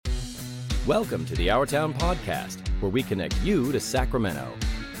Welcome to the Our Town Podcast, where we connect you to Sacramento.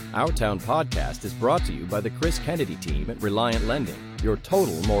 Our Town Podcast is brought to you by the Chris Kennedy team at Reliant Lending, your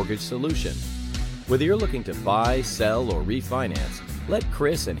total mortgage solution. Whether you're looking to buy, sell, or refinance, let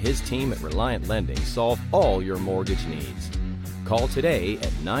Chris and his team at Reliant Lending solve all your mortgage needs. Call today at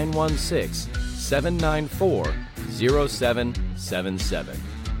 916-794-0777.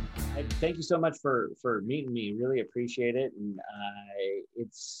 Thank you so much for meeting me. Really appreciate it, and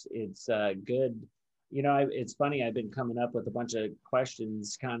it's good. You know, it's funny. I've been coming up with a bunch of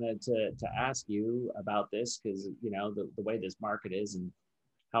questions, kind of to ask you about this, because you know the way this market is and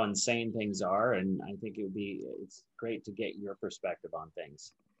how insane things are, and I think it's great to get your perspective on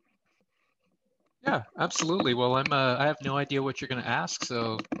things. Yeah, absolutely. Well, I have no idea what you're going to ask,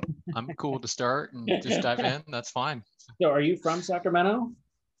 so I'm cool to start and just dive in. That's fine. So, are you from Sacramento?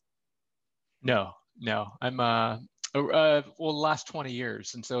 No. I'm the last 20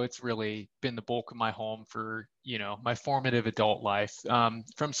 years, and so it's really been the bulk of my home for my formative adult life.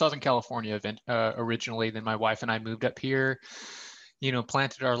 From Southern California originally, then my wife and I moved up here.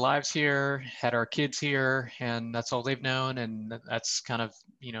 Planted our lives here, had our kids here, and that's all they've known. And that's kind of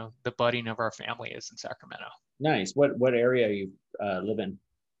the budding of our family is in Sacramento. Nice. What area you live in?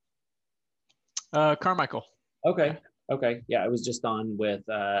 Carmichael. Okay. Yeah, I was just on with,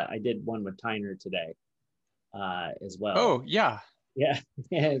 I did one with Tyner today as well. Oh, yeah. Yeah.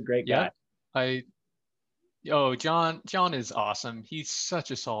 Great guy. John is awesome. He's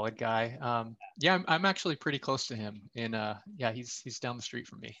such a solid guy. I'm actually pretty close to him he's down the street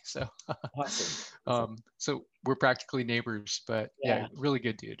from me. So, awesome. So we're practically neighbors, but yeah, really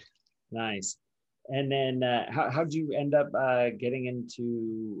good dude. Nice. And then how'd you end up getting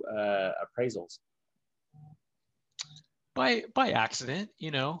into appraisals? By accident,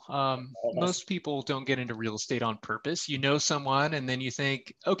 most people don't get into real estate on purpose. You know someone, and then you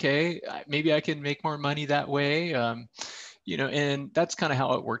think, okay, maybe I can make more money that way. And that's kind of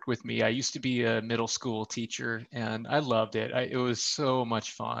how it worked with me. I used to be a middle school teacher, and I loved it. It was so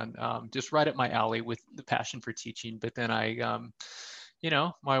much fun, just right up my alley with the passion for teaching. But then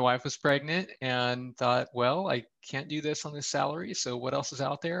my wife was pregnant and thought, well, I can't do this on this salary. So what else is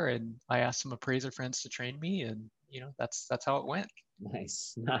out there? And I asked some appraiser friends to train me, and that's how it went.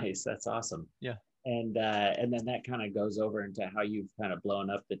 Nice. That's awesome. Yeah. And then that kind of goes over into how you've kind of blown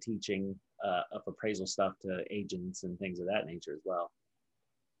up the teaching of appraisal stuff to agents and things of that nature as well.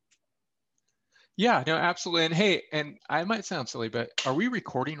 Yeah, no, absolutely. And hey, and I might sound silly, but are we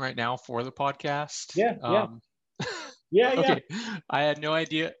recording right now for the podcast? Yeah. Yeah. Okay. I had no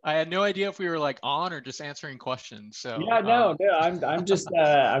idea if we were like on or just answering questions. So no. I'm just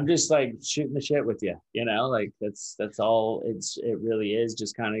like shooting the shit with you. Like that's all. It really is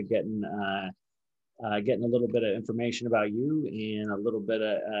just kind of getting a little bit of information about you and a little bit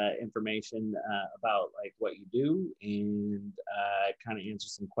of information about like what you do, and kind of answer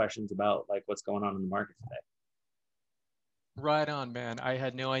some questions about like what's going on in the market today. Right on, man. I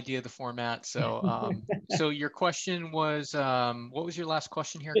had no idea the format. So, so your question was, what was your last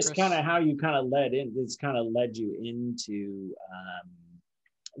question here, Chris? Just kind of how you kind of led you into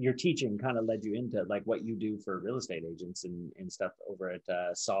your teaching, kind of led you into like what you do for real estate agents and stuff over at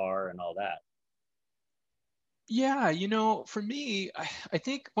SAR and all that. Yeah, for me, I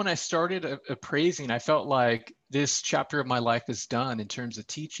think when I started appraising, I felt like this chapter of my life is done in terms of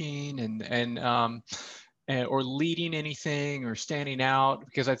teaching and or leading anything or standing out,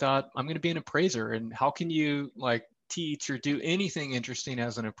 because I thought I'm going to be an appraiser, and how can you like teach or do anything interesting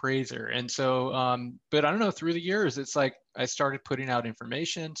as an appraiser? And so, but I don't know, through the years, it's like I started putting out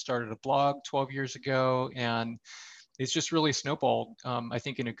information, started a blog 12 years ago, and it's just really snowballed, I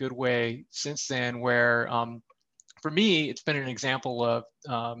think in a good way since then, where for me, it's been an example of,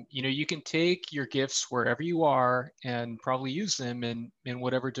 you can take your gifts wherever you are and probably use them in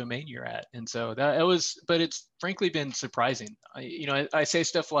whatever domain you're at. And so but it's frankly been surprising. I say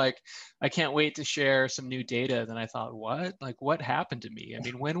stuff like, I can't wait to share some new data. Then I thought, what happened to me? I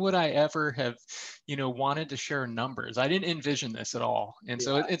mean, when would I ever have, wanted to share numbers? I didn't envision this at all. And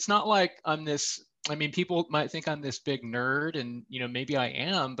so it's not like people might think I'm this big nerd, and, maybe I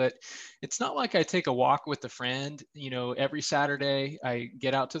am, but it's not like I take a walk with a friend, every Saturday. I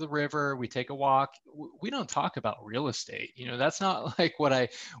get out to the river, we take a walk. We don't talk about real estate. That's not like what I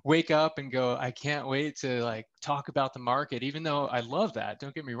wake up and go, I can't wait to like talk about the market, even though I love that.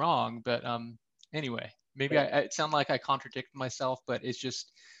 Don't get me wrong. But anyway, maybe I sound like I contradict myself, but it's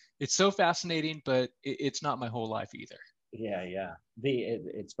so fascinating, but it's not my whole life either. Yeah.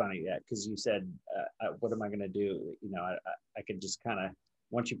 It's funny because you said, what am I going to do? I could just kind of,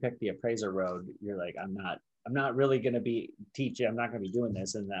 once you pick the appraiser road, you're like, I'm not I'm not really going to be teaching. I'm not going to be doing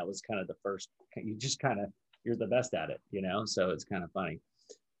this. And that was kind of the first, you just kind of, you're the best at it, you know? So it's kind of funny.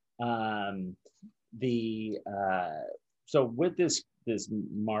 Um, the, so with this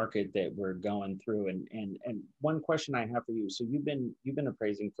market that we're going through, and one question I have for you. So you've been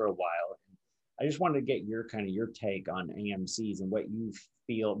appraising for a while. I just wanted to get your take on AMCs and what you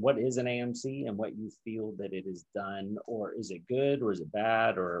feel, what is an AMC and what you feel that it is done, or is it good or is it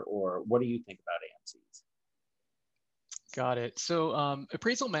bad, or what do you think about AMCs? Got it. So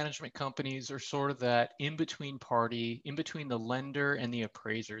appraisal management companies are sort of that in-between party, in between the lender and the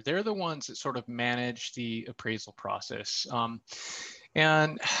appraiser. They're the ones that sort of manage the appraisal process.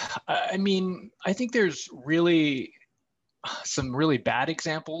 And I mean, I think there's really some really bad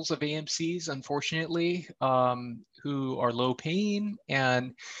examples of AMCs, unfortunately, who are low paying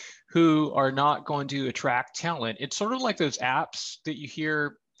and who are not going to attract talent. It's sort of like those apps that you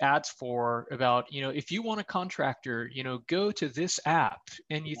hear ads for about, you know, if you want a contractor, you know, go to this app,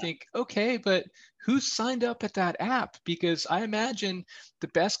 and you think, okay, but who signed up at that app? Because I imagine the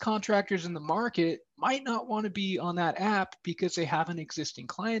best contractors in the market might not want to be on that app because they have an existing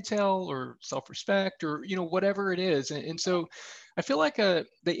clientele or self-respect or, you know, whatever it is. And so I feel like the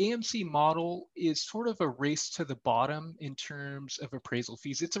AMC model is sort of a race to the bottom in terms of appraisal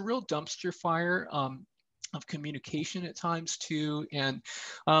fees. It's a real dumpster fire. Of communication at times too, and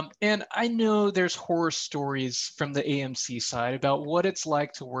I know there's horror stories from the AMC side about what it's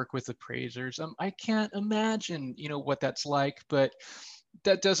like to work with appraisers. I can't imagine, you know, what that's like, but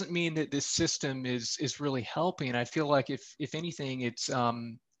that doesn't mean that this system is really helping. I feel like if anything, it's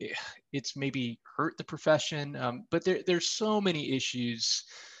maybe hurt the profession. But there's so many issues,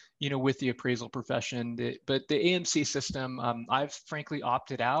 you know, with the appraisal profession. But the AMC system, I've frankly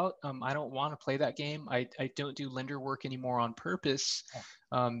opted out. I don't want to play that game. I don't do lender work anymore on purpose,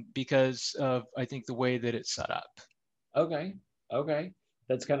 because of, I think, the way that it's set up. Okay.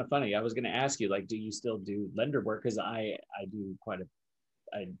 That's kind of funny. I was going to ask you, like, do you still do lender work? Because I do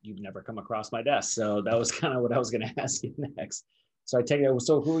you've never come across my desk. So that was kind of what I was going to ask you next. So I take it.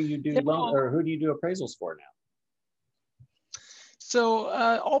 So who do you do who do you do appraisals for now? So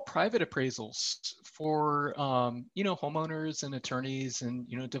all private appraisals for, you know, homeowners and attorneys and,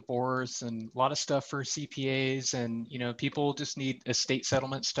 you know, divorce, and a lot of stuff for CPAs, and, you know, people just need estate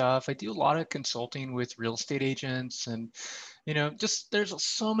settlement stuff. I do a lot of consulting with real estate agents, and, you know, just there's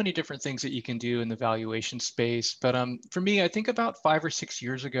so many different things that you can do in the valuation space. But for me, I think about 5 or 6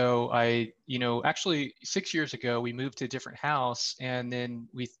 years ago, actually 6 years ago, we moved to a different house, and then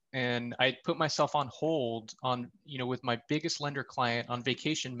I put myself on hold on, you know, with my biggest lender client on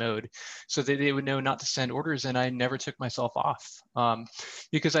vacation mode, so that they would know not to send orders. And I never took myself off,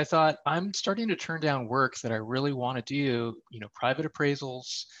 because I thought, I'm starting to turn down work that I really want to do, you know, private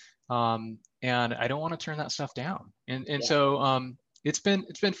appraisals. And I don't want to turn that stuff down. So it's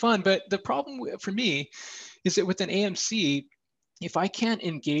been fun. But the problem for me is that with an AMC, if I can't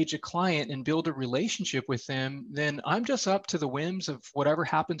engage a client and build a relationship with them, then I'm just up to the whims of whatever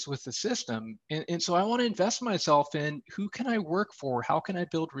happens with the system. And so I want to invest myself in, who can I work for? How can I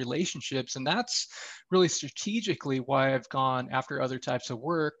build relationships? And that's really strategically why I've gone after other types of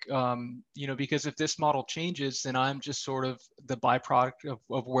work, you know, because if this model changes, then I'm just sort of the byproduct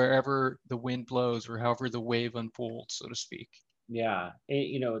of wherever the wind blows, or however the wave unfolds, so to speak. Yeah.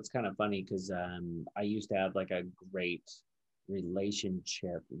 You know, it's kind of funny because I used to have like a great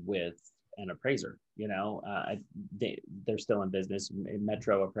relationship with an appraiser. You know, they're still in business,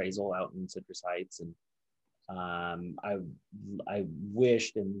 Metro Appraisal out in Citrus Heights, and I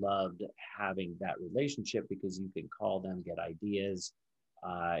wished and loved having that relationship, because you could call them, get ideas.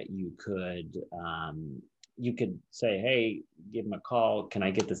 You could say, hey, give them a call. Can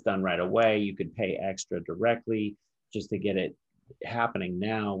I get this done right away? You could pay extra directly just to get it happening.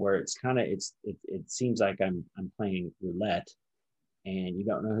 Now, where it's kind of it seems like I'm playing roulette, and you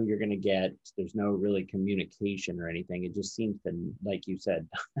don't know who you're going to get. There's no really communication or anything. It just seems to, like you said,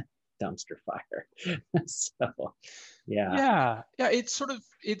 dumpster fire. So Yeah, it's sort of,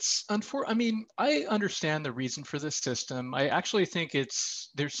 I mean, I understand the reason for this system. I actually think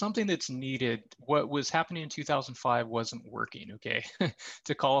there's something that's needed. What was happening in 2005 wasn't working, okay?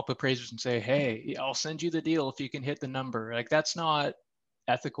 To call up appraisers and say, hey, I'll send you the deal if you can hit the number. Like, that's not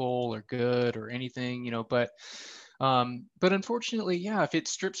ethical or good or anything, you know. But unfortunately, yeah, if it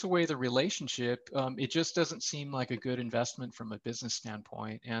strips away the relationship, it just doesn't seem like a good investment from a business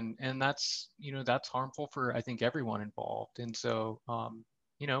standpoint, and that's, you know, that's harmful for, I think, everyone involved. And so,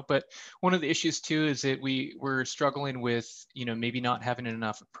 you know, but one of the issues too is that we're struggling with, you know, maybe not having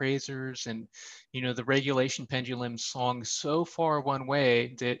enough appraisers, and, you know, the regulation pendulum swung so far one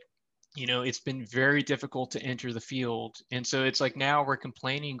way that it's been very difficult to enter the field. And so it's like now we're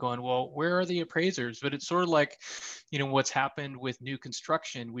complaining, going, well, where are the appraisers? But it's sort of like, what's happened with new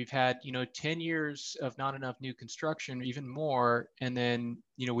construction. We've had, 10 years of not enough new construction, even more. And then,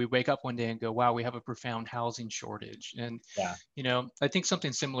 we wake up one day and go, wow, we have a profound housing shortage. And, Yeah. I think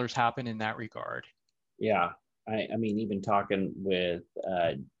something similar has happened in that regard. Yeah. I mean, even talking with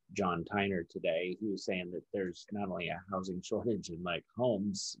John Tyner today, he was saying that there's not only a housing shortage in like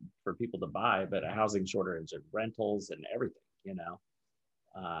homes for people to buy, but a housing shortage of rentals and everything.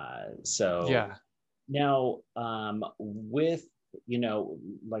 So Yeah. now with,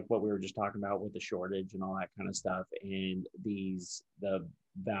 like what we were just talking about with the shortage and all that kind of stuff, and the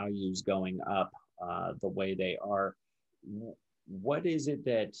values going up the way they are, what is it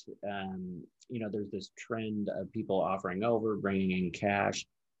that there's this trend of people offering over, bringing in cash?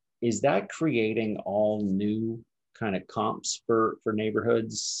 Is that creating all new kind of comps for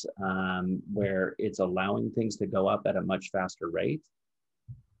neighborhoods where it's allowing things to go up at a much faster rate?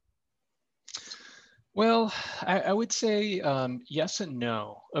 Well, I would say yes and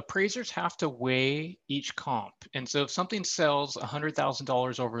no. Appraisers have to weigh each comp. And so if something sells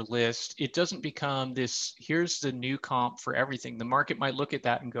 $100,000 over list, it doesn't become this, here's the new comp for everything. The market might look at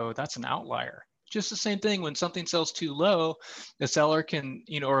that and go, that's an outlier. Just the same thing when something sells too low, a seller can,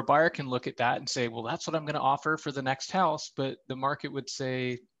 or a buyer can look at that and say, well, that's what I'm going to offer for the next house. But the market would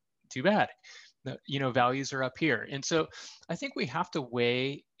say, too bad. Values are up here. And so I think we have to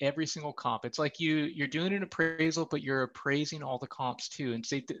weigh every single comp. It's like you're doing an appraisal, but you're appraising all the comps too. And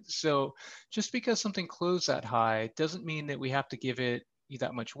say, so just because something closed that high doesn't mean that we have to give it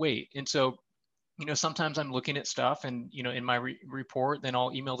that much weight. And so sometimes I'm looking at stuff and, in my report, then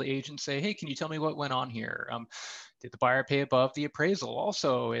I'll email the agent and say, hey, can you tell me what went on here? Did the buyer pay above the appraisal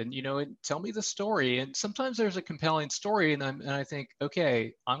also? And, tell me the story. And sometimes there's a compelling story and I think,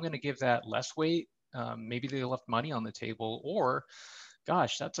 okay, I'm going to give that less weight. Maybe they left money on the table, or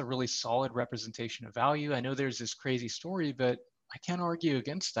gosh, that's a really solid representation of value. I know there's this crazy story, but I can't argue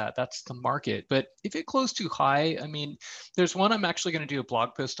against that. That's the market. But if it closed too high, I mean, there's one I'm actually going to do a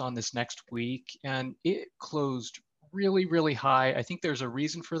blog post on this next week, and it closed really, really high. I think there's a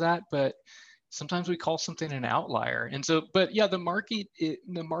reason for that, but sometimes we call something an outlier. And so, but yeah, the market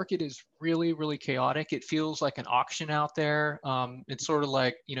is really, really chaotic. It feels like an auction out there. It's sort of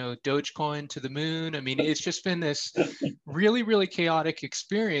like, Dogecoin to the moon. I mean, it's just been this really, really chaotic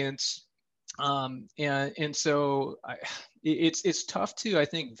experience. And so it's tough to, I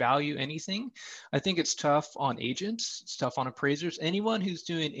think, value anything. I think it's tough on agents, it's tough on appraisers, anyone who's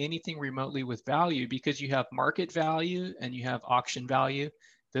doing anything remotely with value, because you have market value and you have auction value.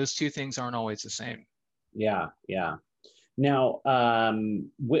 Those two things aren't always the same. Yeah. Now,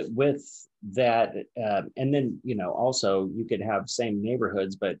 with that, and then, also you could have same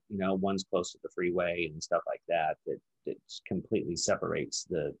neighborhoods, but, one's close to the freeway and stuff like that, that completely separates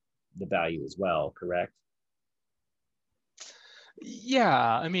the value as well, correct?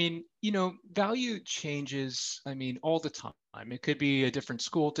 Yeah, I mean, value changes, I mean, all the time. It could be a different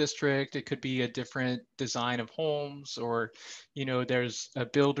school district, it could be a different design of homes, or, there's a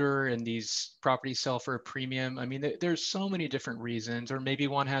builder and these properties sell for a premium. I mean, there's so many different reasons, or maybe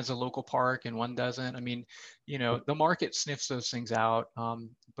one has a local park and one doesn't. I mean, the market sniffs those things out.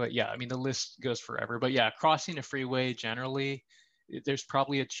 But yeah, I mean, the list goes forever. But yeah, crossing a freeway generally, there's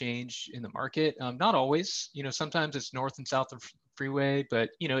probably a change in the market. Not always, sometimes it's north and south of freeway, but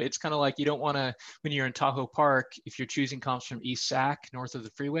it's kind of like you don't want to, when you're in Tahoe Park, if you're choosing comps from East Sac, north of the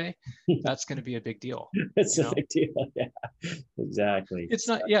freeway, that's going to be a big deal. It's a big deal. Yeah, exactly. It's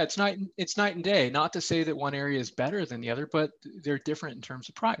not, yeah, it's night and day. Not to say that one area is better than the other, but they're different in terms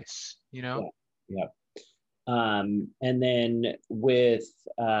of price, Yeah. And then with,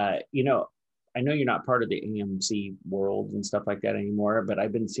 I know you're not part of the AMC world and stuff like that anymore, but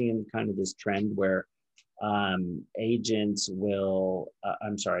I've been seeing kind of this trend where agents will,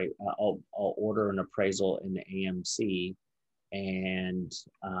 I'll order an appraisal in the AMC, and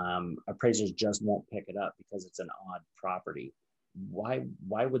appraisers just won't pick it up because it's an odd property. Why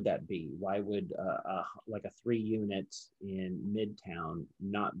would that be? Why would like a 3-unit in Midtown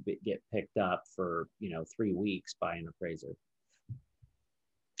not get picked up for 3 weeks by an appraiser?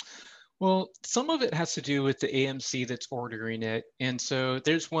 Well, some of it has to do with the AMC that's ordering it. And so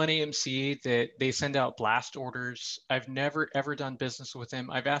there's one AMC that they send out blast orders. I've never, ever done business with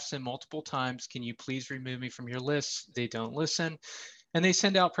them. I've asked them multiple times, can you please remove me from your list? They don't listen. And they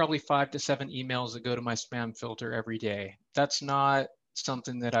send out probably 5 to 7 emails that go to my spam filter every day. That's not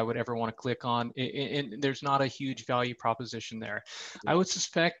something that I would ever want to click on. And there's not a huge value proposition there. I would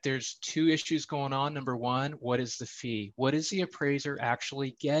suspect there's two issues going on. Number one, what is the fee? What is the appraiser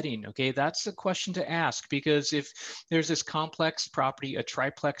actually getting? Okay, that's the question to ask, because if there's this complex property, a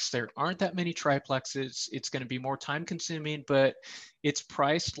triplex, there aren't that many triplexes. It's going to be more time consuming, but it's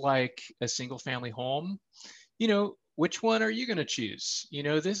priced like a single family home. Which one are you going to choose?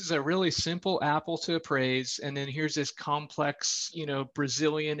 This is a really simple apple to appraise. And then here's this complex,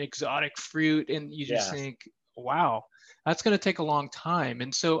 Brazilian exotic fruit. And you just think, wow, that's going to take a long time.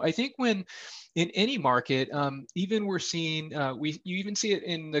 And so I think when in any market, even we're seeing, you even see it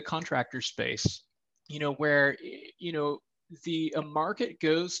in the contractor space, where, the market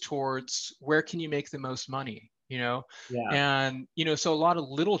goes towards where can you make the most money? And so a lot of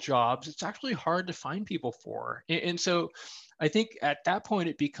little jobs, it's actually hard to find people for. And so I think at that point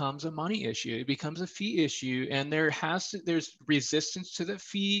it becomes a money issue, it becomes a fee issue, and there's resistance to the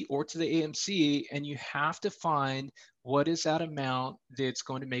fee or to the AMC, and you have to find what is that amount that's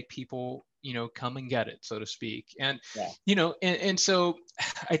going to make people come and get it, so to speak. And and so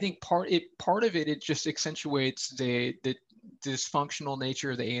I think part of it just accentuates the dysfunctional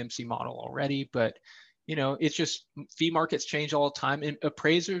nature of the AMC model already. But it's just fee markets change all the time, and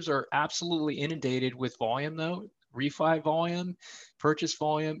appraisers are absolutely inundated with volume, though. Refi volume, purchase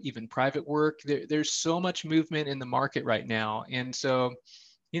volume, even private work. There's so much movement in the market right now, and so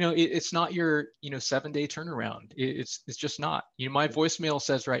it's not your 7-day turnaround. It's just not. My voicemail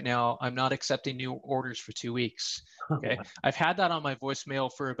says right now I'm not accepting new orders for 2 weeks. Okay, I've had that on my voicemail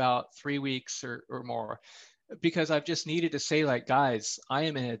for about 3 weeks or more, because I've just needed to say, like, guys, I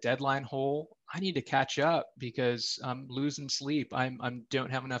am in a deadline hole. I need to catch up because I'm losing sleep. I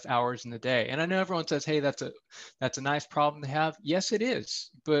don't have enough hours in the day. And I know everyone says, hey, that's a nice problem to have. Yes, it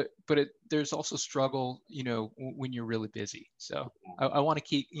is. But there's also struggle, when you're really busy. So I want to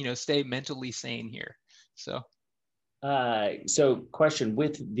keep, stay mentally sane here. So question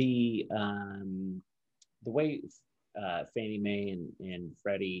with the way Fannie Mae and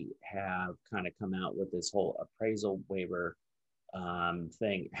Freddie have kind of come out with this whole appraisal waiver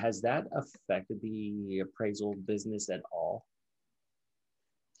thing. Has that affected the appraisal business at all?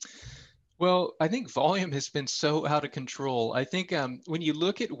 Well, I think volume has been so out of control. I think when you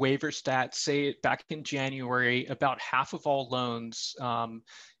look at waiver stats, say back in January, about half of all loans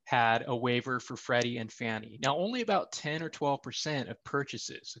had a waiver for Freddie and Fannie. Now, only about 10 or 12% of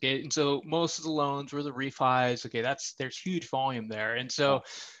purchases. Okay, and so most of the loans were the refis. Okay, there's huge volume there, and so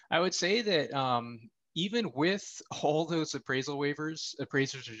I would say that even with all those appraisal waivers,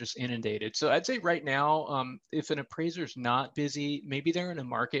 appraisers are just inundated. So I'd say right now, if an appraiser's not busy, maybe they're in a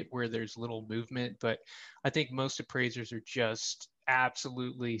market where there's little movement, but I think most appraisers are just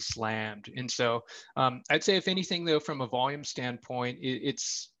absolutely slammed. And so I'd say if anything, though, from a volume standpoint,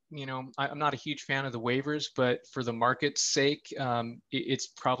 it's, I'm not a huge fan of the waivers, but for the market's sake, it's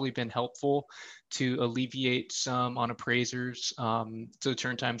probably been helpful to alleviate some on appraisers. So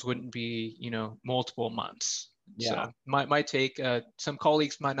turn times wouldn't be, multiple months. Yeah. So my take, some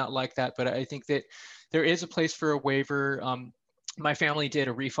colleagues might not like that, but I think that there is a place for a waiver. My family did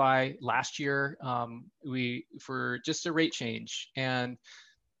a refi last year, for just a rate change, and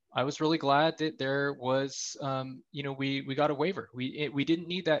I was really glad that there was, we got a waiver. We didn't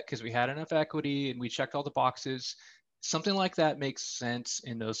need that because we had enough equity and we checked all the boxes. Something like that makes sense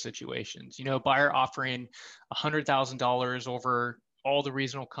in those situations. Buyer offering $100,000 over all the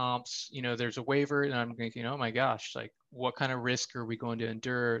regional comps. There's a waiver, and I'm thinking, oh my gosh, like, what kind of risk are we going to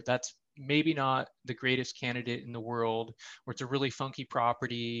endure? That's maybe not the greatest candidate in the world, or it's a really funky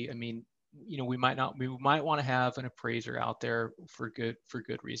property. I mean, we might want to have an appraiser out there for good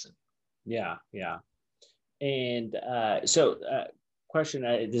reason. Yeah. And question,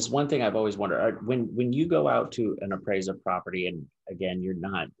 this one thing I've always wondered, when you go out to an appraisal property, and again, you're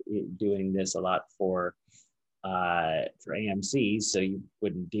not doing this a lot for AMCs, so you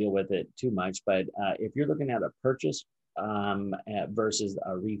wouldn't deal with it too much, but if you're looking at a purchase versus a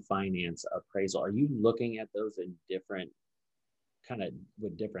refinance appraisal, are you looking at those in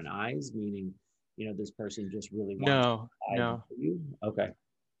with different eyes, meaning, this person just really wants No. you? Okay.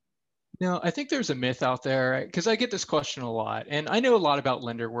 No, I think there's a myth out there, because I get this question a lot, and I know a lot about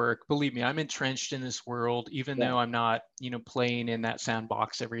lender work. Believe me, I'm entrenched in this world, even though I'm not, playing in that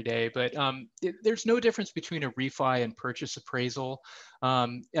sandbox every day. But there's no difference between a refi and purchase appraisal.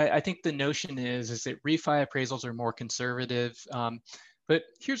 I think the notion is that refi appraisals are more conservative. But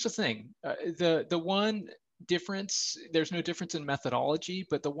here's the thing: the one difference, there's no difference in methodology,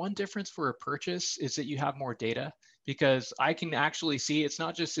 but the one difference for a purchase is that you have more data. because I can actually see it's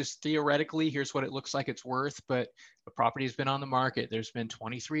not just this theoretically, here's what it looks like it's worth, but the property has been on the market. There's been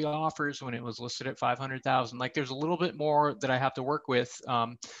 23 offers when it was listed at 500,000. Like there's a little bit more that I have to work with.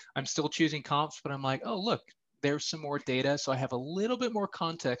 I'm still choosing comps, but I'm like, oh, look, there's some more data. So I have a little bit more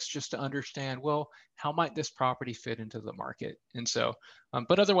context just to understand, well, how might this property fit into the market? And so,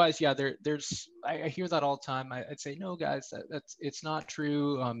 but otherwise, yeah, I hear that all the time. I'd say, no, guys, it's not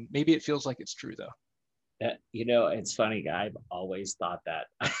true. Maybe it feels like it's true though. It's funny. I've always thought that.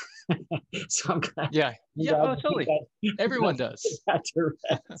 So I'm glad. Yeah. Yeah. Oh, totally. Everyone does.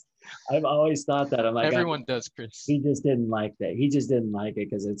 I've always thought that. I'm like, everyone does, Chris. He just didn't like that. He just didn't like it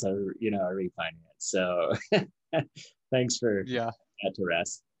because it's a refinance. So thanks for that to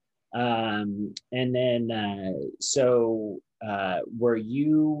rest. And then were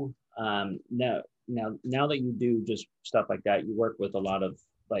you now that you do just stuff like that, you work with a lot of,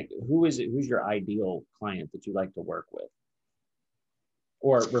 like, who's your ideal client that you like to work with,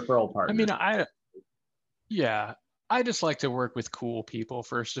 or referral partner? I mean, I just like to work with cool people,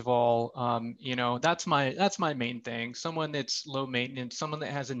 first of all. That's my main thing. Someone that's low maintenance, someone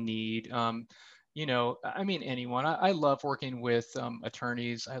that has a need. Anyone. I love working with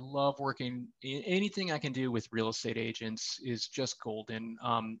attorneys. I love working, anything I can do with real estate agents is just golden.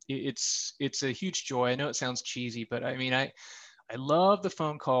 It's a huge joy. I know it sounds cheesy, but I love the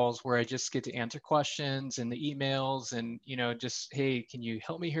phone calls where I just get to answer questions, and the emails, and just, hey, can you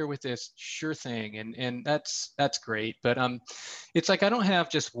help me here with this? Sure thing. And that's great. But it's like I don't have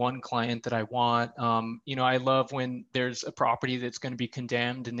just one client that I want. I love when there's a property that's going to be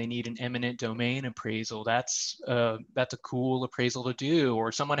condemned and they need an eminent domain appraisal. That's a cool appraisal to do.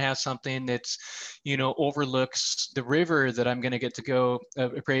 Or someone has something that's overlooks the river that I'm going to get to go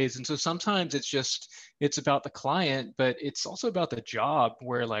appraise. And so sometimes it's about the client, but it's also about the job,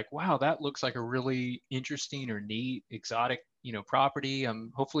 where like, wow, that looks like a really interesting or neat exotic property.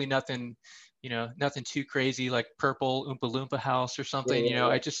 Hopefully nothing too crazy, like purple Oompa Loompa house or something.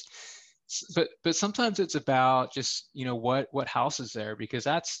 But sometimes it's about just what house is there, because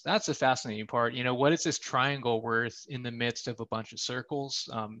that's a fascinating part. What is this triangle worth in the midst of a bunch of circles?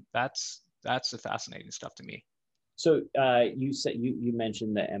 That's the fascinating stuff to me. So you said you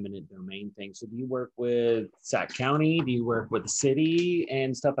mentioned the eminent domain thing. So do you work with Sac County? Do you work with the city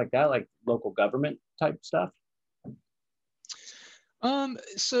and stuff like that, like local government type stuff?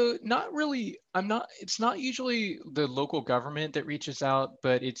 So not really. It's not usually the local government that reaches out,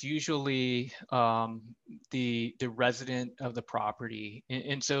 but it's usually the resident of the property.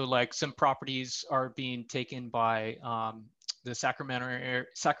 And so like some properties are being taken by the Sacramento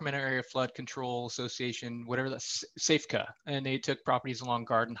Area Flood Control Association, whatever that's, SAFCA, and they took properties along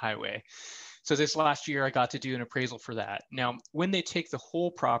Garden Highway. So this last year, I got to do an appraisal for that. Now, when they take the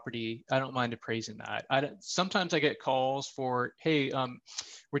whole property, I don't mind appraising that. Sometimes I get calls for, hey,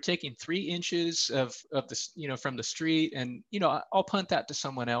 we're taking 3 inches of this, from the street, and I'll punt that to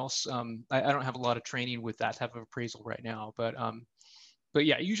someone else. I don't have a lot of training with that type of appraisal right now, but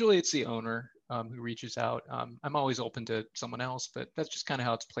yeah, usually it's the owner who reaches out. I'm always open to someone else, but that's just kind of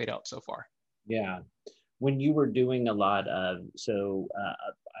how it's played out so far. Yeah, when you were doing a lot of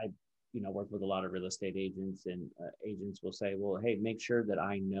I work with a lot of real estate agents, and agents will say, well, hey, make sure that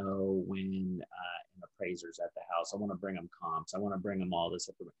I know when an appraiser's at the house. I want to bring them comps. I want to bring them all this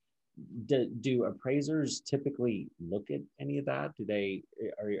information. Do appraisers typically look at any of that?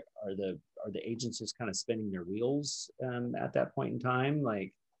 Are the agents just kind of spinning their wheels at that point in time?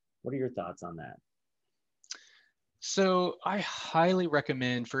 Like, what are your thoughts on that? So I highly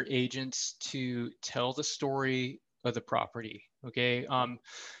recommend for agents to tell the story of the property. Okay.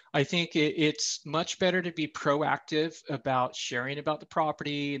 I think it's much better to be proactive about sharing about the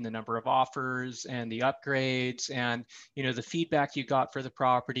property and the number of offers and the upgrades and, the feedback you got for the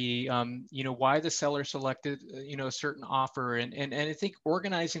property, why the seller selected, a certain offer. And I think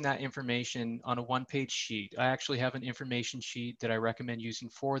organizing that information on a 1-page sheet, I actually have an information sheet that I recommend using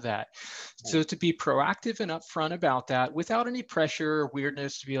for that. So to be proactive and upfront about that without any pressure or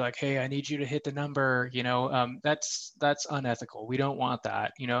weirdness to be like, hey, I need you to hit the number, that's unethical. We don't want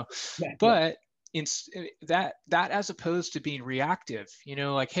that, but in that as opposed to being reactive,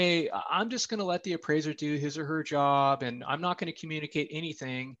 like, hey, I'm just going to let the appraiser do his or her job, and I'm not going to communicate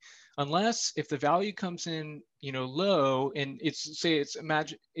anything unless if the value comes in, low, and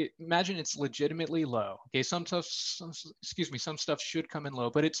imagine it's legitimately low. Okay, some stuff should come in low,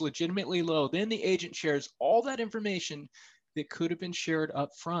 but it's legitimately low. Then the agent shares all that information that could have been shared up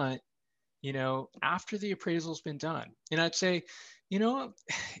front, after the appraisal's been done. And I'd say,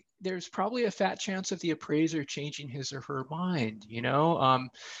 there's probably a fat chance of the appraiser changing his or her mind, you know?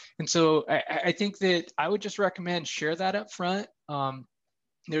 And so I think that I would just recommend share that up front.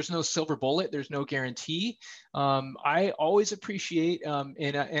 There's no silver bullet. There's no guarantee. I always appreciate,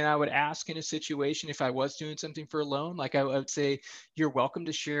 and I would ask in a situation if I was doing something for a loan, like I would say, you're welcome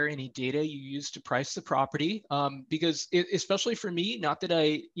to share any data you use to price the property, because especially for me, not that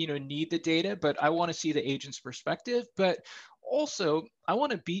I need the data, but I want to see the agent's perspective. But also, I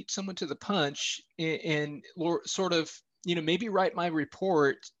want to beat someone to the punch and sort of maybe write my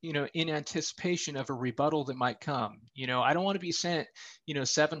report, in anticipation of a rebuttal that might come. I don't want to be sent,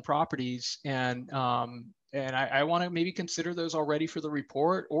 7 properties and I want to maybe consider those already for the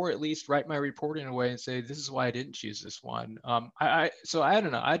report, or at least write my report in a way and say, this is why I didn't choose this one. So I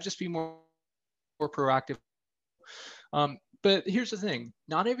don't know. I'd just be more proactive. But here's the thing,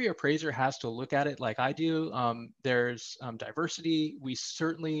 not every appraiser has to look at it like I do. There's diversity. We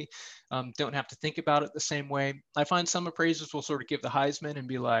certainly don't have to think about it the same way. I find some appraisers will sort of give the Heisman and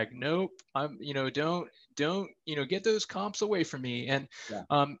be like, nope, don't get those comps away from me. And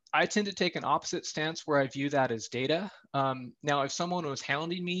I tend to take an opposite stance where I view that as data. Now, if someone was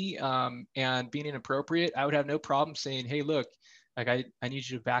hounding me and being inappropriate, I would have no problem saying, hey, look, like I need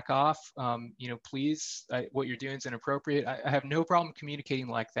you to back off. Please, what you're doing is inappropriate. I have no problem communicating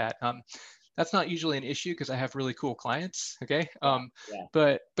like that. That's not usually an issue because I have really cool clients. Okay.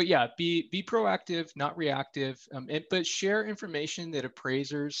 But yeah, be proactive, not reactive. But share information that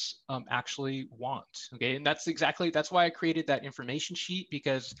appraisers actually want. Okay. And that's why I created that information sheet,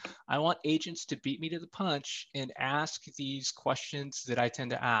 because I want agents to beat me to the punch and ask these questions that I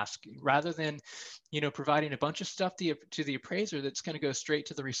tend to ask, rather than, providing a bunch of stuff to the appraiser that's going to go straight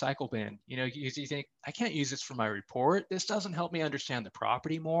to the recycle bin. Because you think, I can't use this for my report. This doesn't help me understand the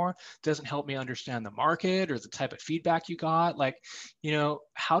property more. Doesn't help me understand the market or the type of feedback you got. Like,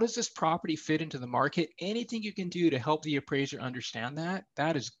 how does this property fit into the market? Anything you can do to help the appraiser understand that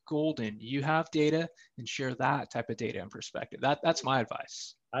is golden. You have data, and share that type of data and perspective. That's my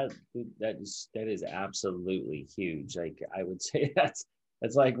advice. That is absolutely huge. Like, I would say that's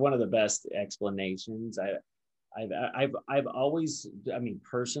like one of the best explanations. I've always,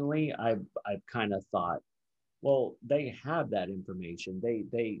 personally, I've kind of thought, well, they have that information.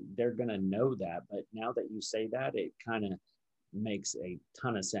 They're going to know that. But now that you say that, it kind of makes a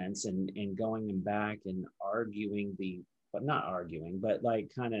ton of sense. And going back and arguing not arguing, but like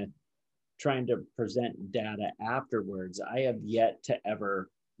kind of trying to present data afterwards. I have yet to ever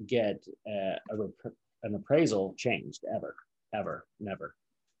get an appraisal changed, ever, never.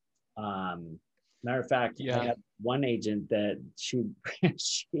 Matter of fact, I had one agent that she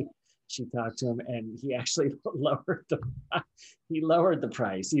talked to him, and he actually lowered the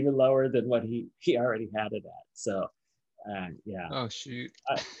price even lower than what he already had it at. So oh shoot,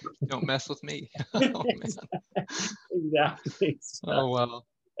 don't mess with me. Oh, man. Exactly. So, oh well.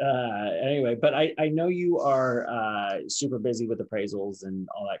 Anyway, but I know you are super busy with appraisals and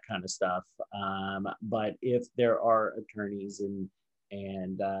all that kind of stuff. But if there are attorneys and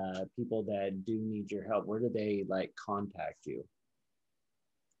people that do need your help, where do they contact you?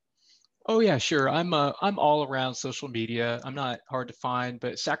 Oh yeah, sure. I'm all around social media. I'm not hard to find,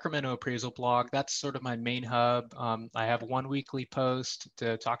 but Sacramento Appraisal Blog, that's sort of my main hub. I have one weekly post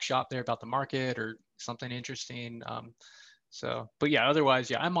to talk shop there about the market or something interesting. But yeah,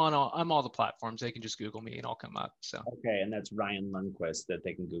 otherwise, I'm on all the platforms. They can just Google me and I'll come up. So okay, and that's Ryan Lundquist that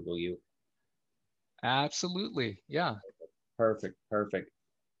they can Google you. Absolutely, yeah. Perfect.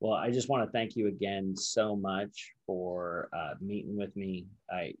 Well, I just want to thank you again so much for meeting with me.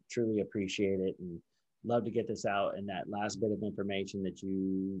 I truly appreciate it and love to get this out. And that last bit of information that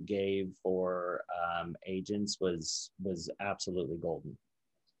you gave for agents was absolutely golden.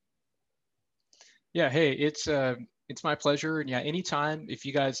 Yeah, hey, it's my pleasure. And yeah, anytime if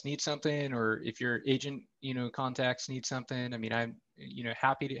you guys need something, or if your agent, contacts need something, I'm,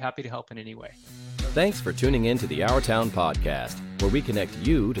 happy to help in any way. Thanks for tuning in to the Our Town Podcast, where we connect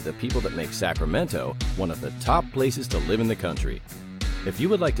you to the people that make Sacramento one of the top places to live in the country. If you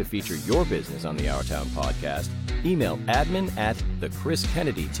would like to feature your business on the Our Town Podcast, email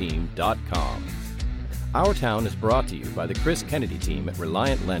admin@thechriskennedyteam.com. Our Town is brought to you by the Chris Kennedy team at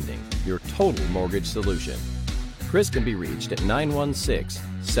Reliant Lending, your total mortgage solution. Chris can be reached at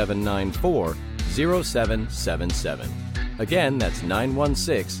 916-794-0777. Again, that's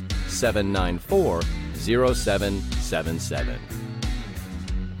 916-794-0777.